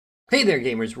Hey there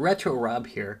gamers, Retro Rob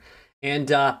here,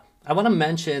 and I want to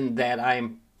mention that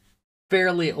I'm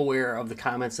fairly aware of the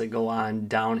comments that go on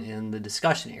down in the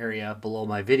discussion area below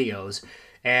my videos,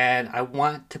 and I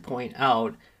want to point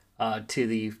out to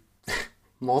the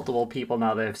multiple people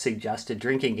now that have suggested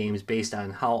drinking games based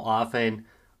on how often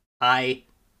I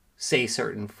say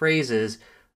certain phrases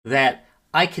that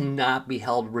I cannot be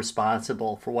held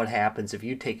responsible for what happens if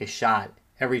you take a shot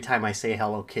every time I say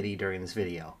Hello Kitty during this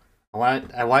video.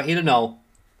 I want you to know,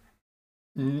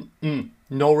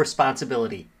 no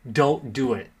responsibility. Don't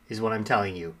do it, is what I'm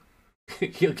telling you.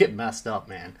 You'll get messed up,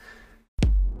 man.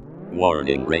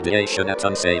 Warning, radiation at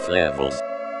unsafe levels.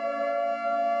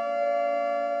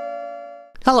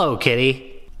 Hello,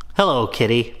 Kitty. Hello,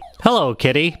 Kitty. Hello,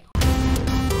 Kitty.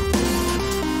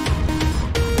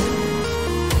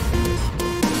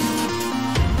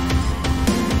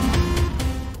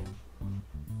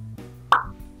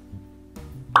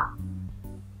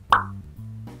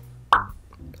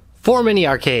 Four mini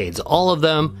arcades, all of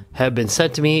them have been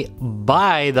sent to me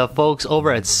by the folks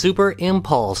over at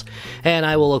SuperImpulse, and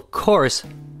I will of course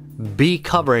be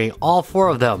covering all four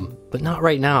of them, but not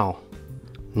right now.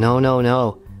 No.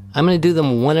 I'm going to do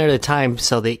them one at a time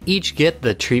so they each get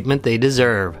the treatment they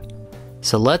deserve.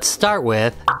 So let's start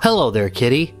with Hello There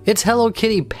Kitty. It's Hello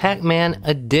Kitty Pacman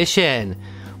Edition,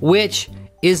 which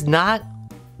is not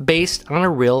based on a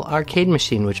real arcade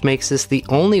machine, which makes this the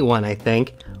only one, I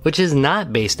think, which is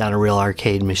not based on a real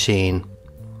arcade machine.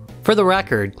 For the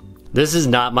record, this is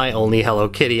not my only Hello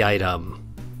Kitty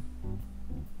item.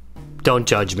 Don't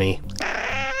judge me.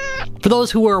 For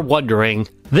those who are wondering,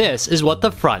 this is what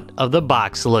the front of the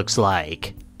box looks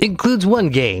like. It includes one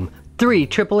game, 3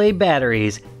 AAA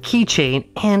batteries, keychain,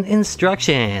 and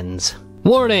instructions.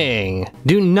 Warning!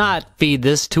 Do not feed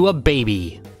this to a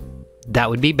baby. That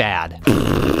would be bad.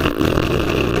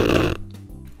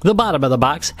 The bottom of the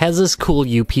box has this cool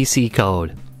UPC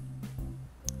code.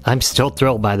 I'm still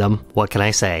thrilled by them, what can I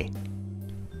say?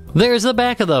 There's the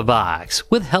back of the box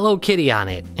with Hello Kitty on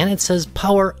it, and it says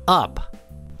power up.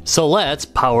 So let's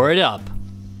power it up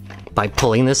by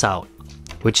pulling this out,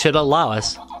 which should allow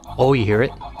us... Oh, you hear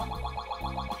it?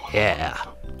 Yeah.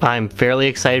 I'm fairly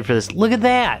excited for this. Look at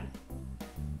that!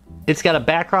 It's got a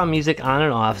background music on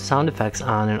and off, sound effects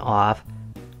on and off.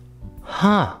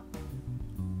 Huh.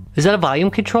 Is that a volume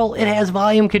control? It has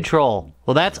volume control.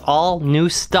 Well, that's all new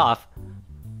stuff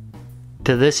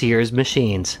to this year's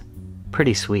machines.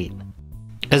 Pretty sweet.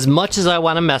 As much as I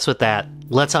want to mess with that,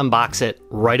 let's unbox it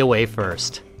right away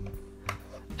first.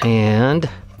 And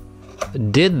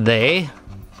did they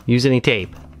use any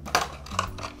tape?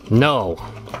 No,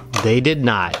 they did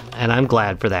not, and I'm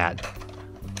glad for that.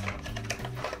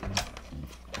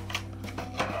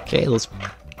 Okay, let's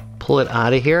pull it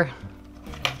out of here.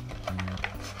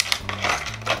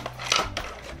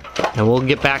 And we'll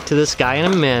get back to this guy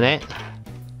in a minute.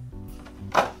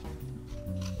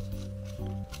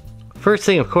 First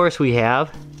thing, of course, we have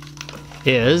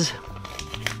is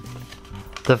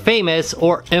the famous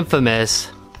or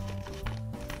infamous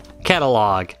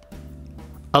catalog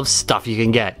of stuff you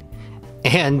can get.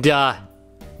 And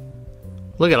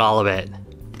look at all of it.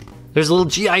 There's little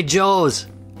G.I. Joes.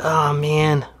 Oh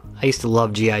man, I used to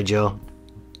love G.I. Joe.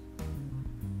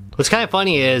 What's kind of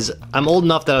funny is I'm old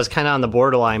enough that I was kind of on the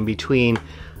borderline between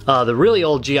the really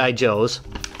old G.I. Joes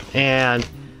and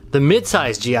the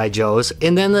mid-sized G.I. Joes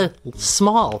and then the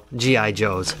small G.I.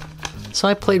 Joes. So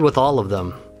I played with all of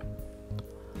them.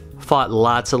 Fought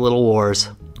lots of little wars.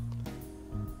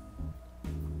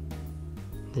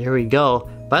 There we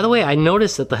go. By the way, I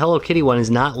noticed that the Hello Kitty one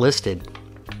is not listed.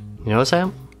 You notice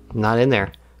that? Not in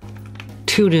there.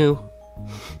 Too new.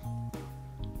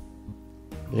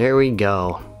 There we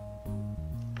go.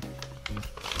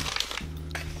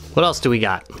 What else do we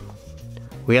got?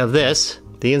 We have this,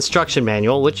 the instruction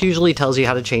manual, which usually tells you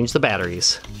how to change the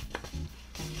batteries.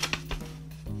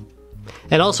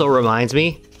 And also reminds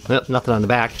me, nothing on the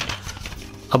back,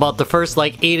 about the first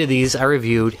like 8 of these I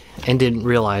reviewed and didn't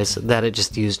realize that it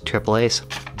just used AAAs.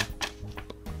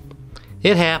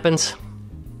 It happens.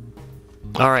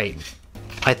 Alright,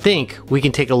 I think we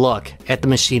can take a look at the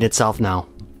machine itself now.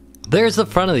 There's the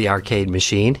front of the arcade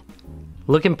machine,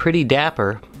 looking pretty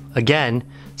dapper. Again,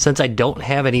 since I don't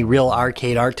have any real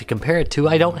arcade art to compare it to,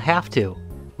 I don't have to,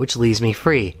 which leaves me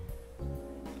free.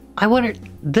 I wonder,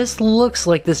 this looks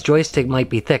like this joystick might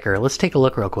be thicker. Let's take a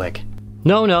look real quick.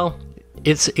 No,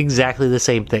 it's exactly the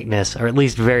same thickness, or at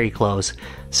least very close.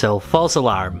 So, false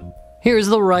alarm. Here's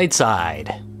the right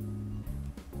side.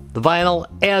 The vinyl,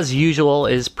 as usual,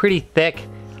 is pretty thick.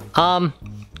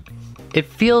 It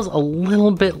feels a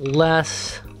little bit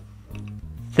less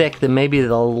thick than maybe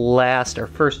the last or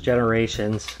first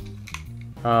generations.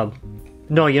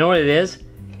 No, you know what it is?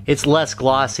 It's less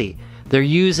glossy. They're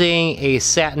using a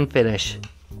satin finish,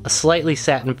 a slightly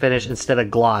satin finish instead of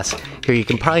gloss. Here, you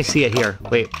can probably see it here.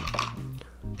 Wait,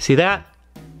 see that?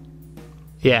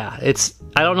 Yeah,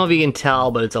 I don't know if you can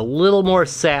tell, but it's a little more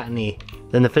satiny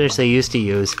than the finish they used to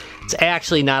use. It's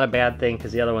actually not a bad thing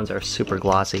because the other ones are super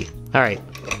glossy. All right.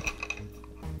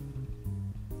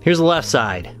 Here's the left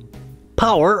side.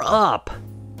 Power up.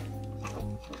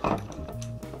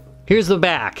 Here's the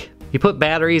back. You put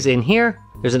batteries in here.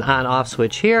 There's an on-off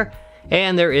switch here.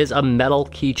 And there is a metal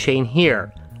keychain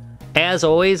here. As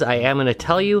always, I am going to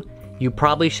tell you, you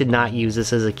probably should not use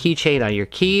this as a keychain on your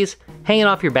keys. Hang it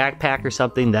off your backpack or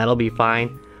something, that'll be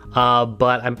fine.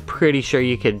 But I'm pretty sure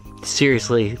you could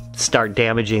seriously start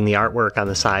damaging the artwork on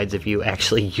the sides if you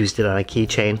actually used it on a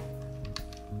keychain.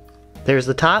 There's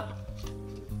the top.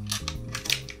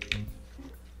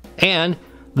 And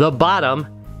the bottom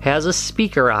has a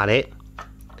speaker on it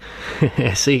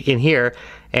so you can hear,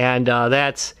 and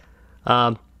that's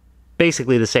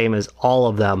basically the same as all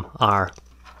of them are.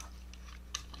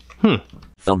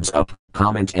 Thumbs up,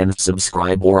 comment and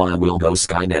subscribe or I will go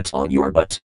Skynet on your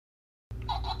butt.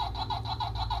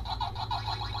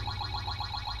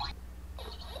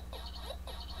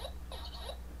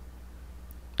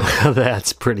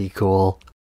 That's pretty cool.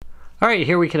 Alright,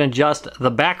 here we can adjust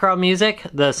the background music,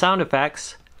 the sound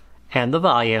effects, and the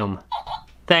volume.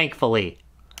 Thankfully.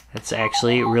 It's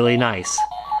actually really nice.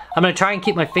 I'm going to try and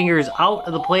keep my fingers out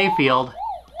of the playfield.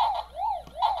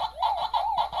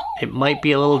 It might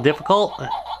be a little difficult.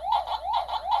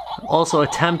 I'm also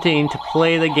attempting to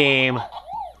play the game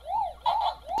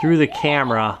through the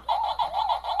camera,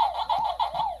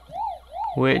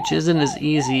 which isn't as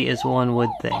easy as one would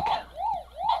think.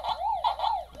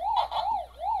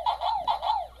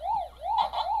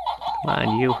 Come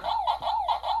on, you.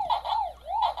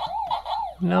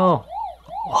 No.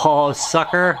 Oh,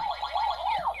 sucker.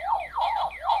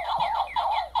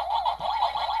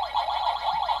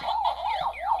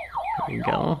 There we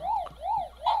go.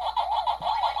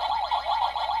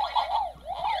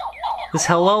 This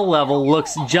hello level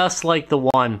looks just like the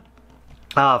one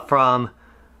from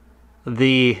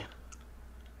the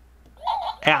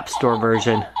App Store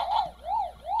version.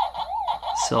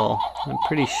 So, I'm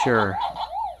pretty sure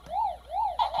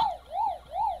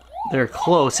they're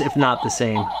close, if not the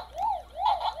same.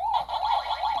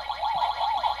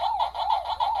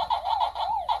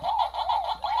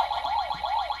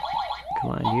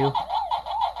 Come on, you.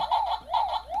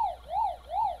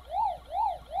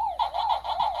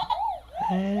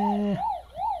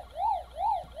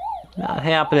 Not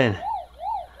happening.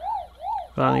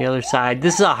 Go on the other side.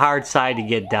 This is a hard side to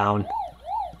get down.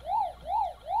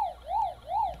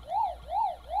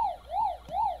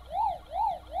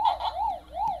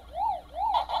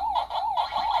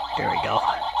 There we go.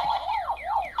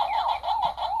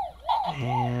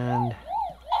 And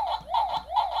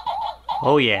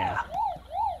oh yeah.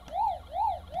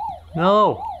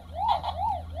 No.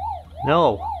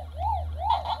 No.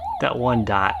 That one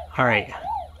dot. All right.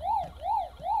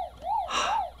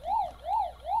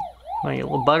 Come on, you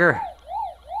little bugger.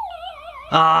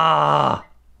 Ah!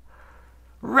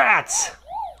 Rats!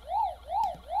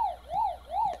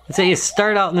 It's how you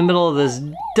start out in the middle of this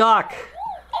duck.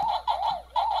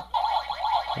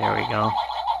 There we go.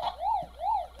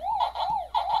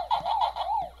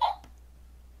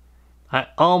 I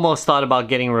almost thought about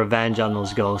getting revenge on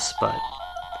those ghosts, but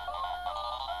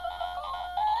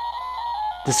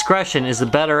discretion is the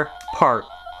better part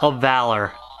of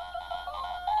valor.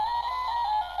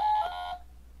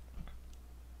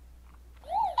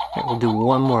 Right, we'll do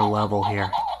one more level here.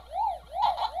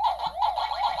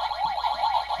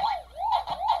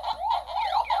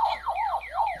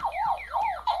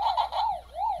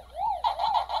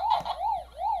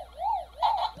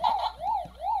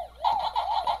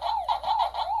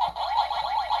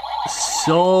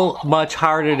 So much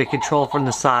harder to control from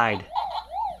the side.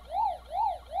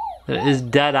 It is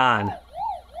dead on.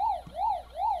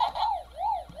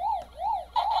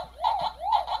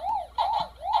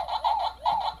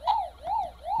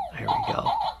 There we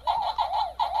go.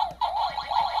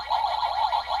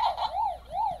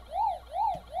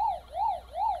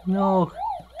 No.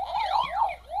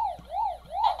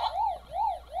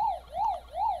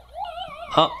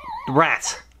 Oh,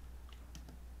 rats.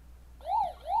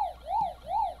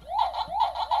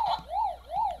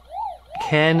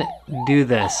 Can do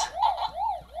this.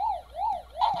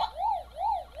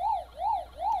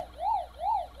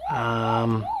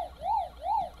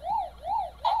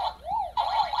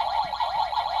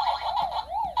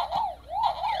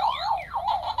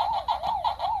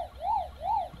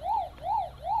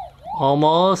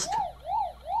 Almost.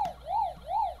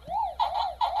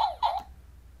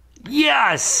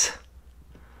 Yes!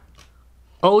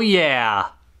 Oh yeah!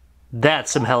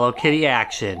 That's some Hello Kitty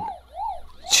action.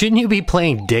 Shouldn't you be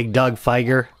playing Dig Dug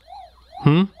Figer?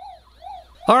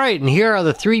 Alright, and here are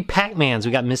the 3 Pac-Mans.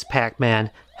 We got Miss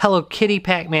Pac-Man, Hello Kitty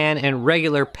Pacman, and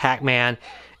regular Pac-Man.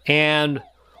 And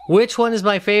which one is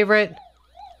my favorite?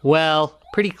 Well,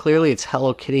 pretty clearly it's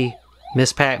Hello Kitty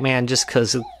Miss Pac-Man, just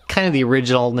because of kind of the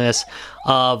originalness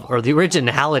of, or the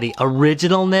originality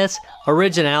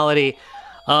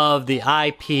of the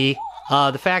IP.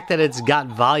 The fact that it's got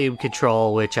volume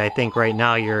control, which I think right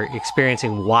now you're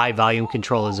experiencing why volume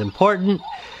control is important.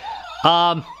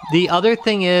 The other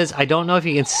thing is, I don't know if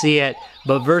you can see it,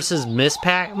 but versus Miss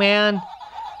Pac-Man,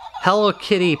 Hello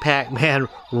Kitty Pacman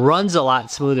runs a lot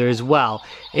smoother as well.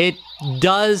 It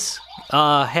does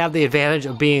have the advantage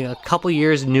of being a couple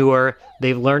years newer.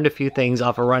 They've learned a few things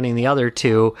off of running the other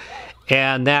two,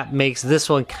 and that makes this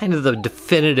one kind of the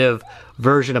definitive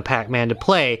version of Pac-Man to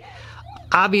play.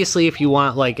 Obviously, if you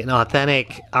want like an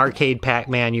authentic arcade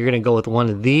Pac-Man, you're going to go with one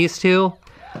of these two.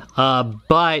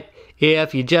 But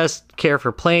if you just care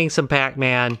for playing some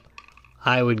Pac-Man,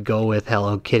 I would go with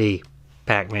Hello Kitty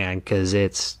Pacman because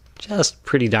it's just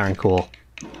pretty darn cool.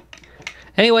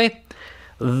 Anyway,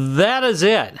 that is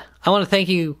it. I want to thank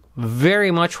you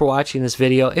very much for watching this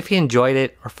video. If you enjoyed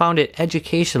it or found it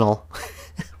educational,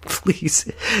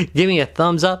 please give me a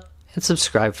thumbs up and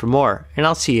subscribe for more. And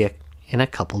I'll see you in a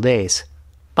couple days.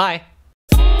 Bye.